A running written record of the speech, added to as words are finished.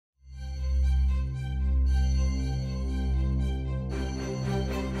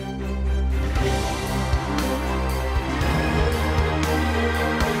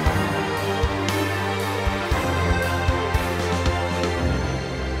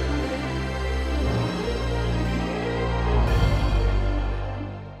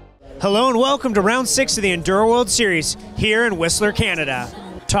Hello and welcome to round 6 of the Enduro World Series here in Whistler, Canada.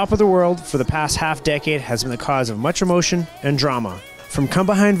 Top of the world for the past half decade has been the cause of much emotion and drama, from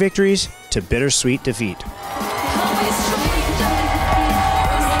come-behind victories to bittersweet defeat.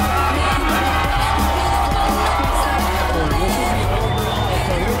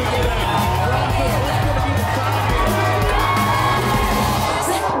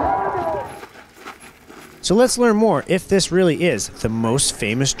 So let's learn more if this really is the most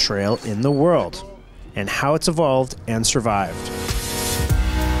famous trail in the world, and how it's evolved and survived.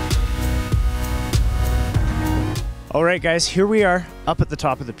 All right, guys, here we are up at the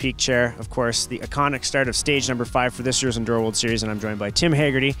top of the peak chair. Of course, the iconic start of stage number 5 for this year's Enduro World Series, and I'm joined by Tim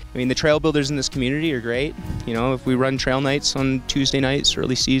Haggerty. I mean, the trail builders in this community are great. You know, if we run trail nights on Tuesday nights,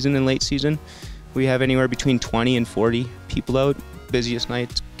 early season and late season, we have anywhere between 20 and 40 people out. Busiest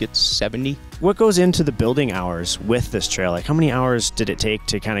night gets 70. What goes into the building hours with this trail? Like, how many hours did it take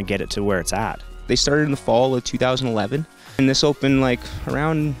to kind of get it to where it's at? They started in the fall of 2011, and this opened like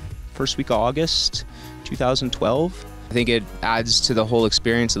around first week of August 2012. I think it adds to the whole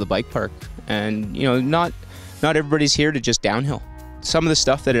experience of the bike park. And you know, not everybody's here to just downhill. Some of the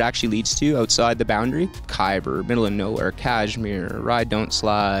stuff that it actually leads to outside the boundary, Khyber, middle of nowhere, Kashmir, ride, don't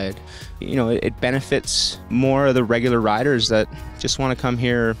slide, you know, it benefits more of the regular riders that just want to come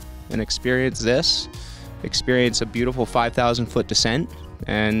here and experience this, experience a beautiful 5,000 foot descent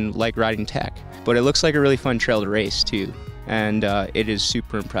and like riding tech. But it looks like a really fun trail to race too. And it is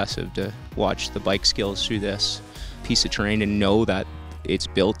super impressive to watch the bike skills through this piece of terrain and know that it's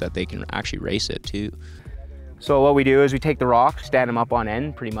built that they can actually race it too. So what we do is we take the rocks, stand them up on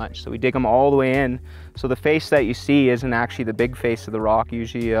end pretty much. So we dig them all the way in. So the face that you see isn't actually the big face of the rock.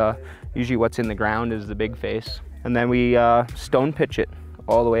 Usually what's in the ground is the big face. And then we stone pitch it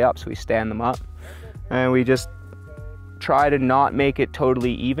all the way up. So we stand them up and we just try to not make it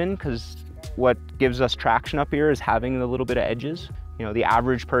totally even, because what gives us traction up here is having a little bit of edges. You know, the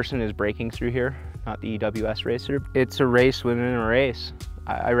average person is breaking through here, not the EWS racer. It's a race within a race.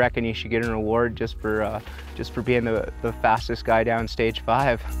 I reckon you should get an award just for being the fastest guy down stage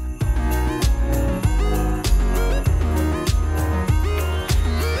 5.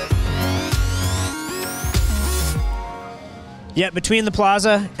 Yet between the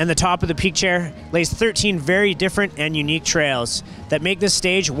plaza and the top of the peak chair lays 13 very different and unique trails that make this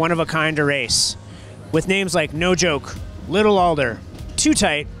stage one of a kind to race. With names like No Joke, Little Alder, Too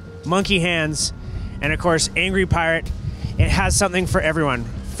Tight, Monkey Hands, and of course Angry Pirate, it has something for everyone,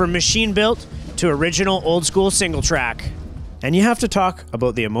 from machine built to original old school single track. And you have to talk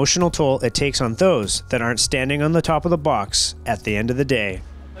about the emotional toll it takes on those that aren't standing on the top of the box at the end of the day.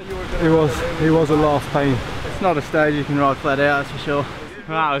 It was a lot of pain. It's not a stage you can ride flat out, that's for sure.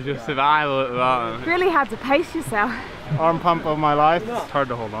 That was just survival at the bottom. Really had to pace yourself. Arm pump of my life. It's hard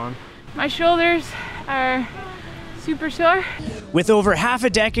to hold on. My shoulders are super sore. With over half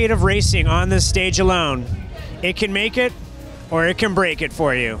a decade of racing on this stage alone, it can make it or it can break it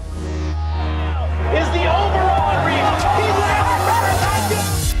for you. Is the overall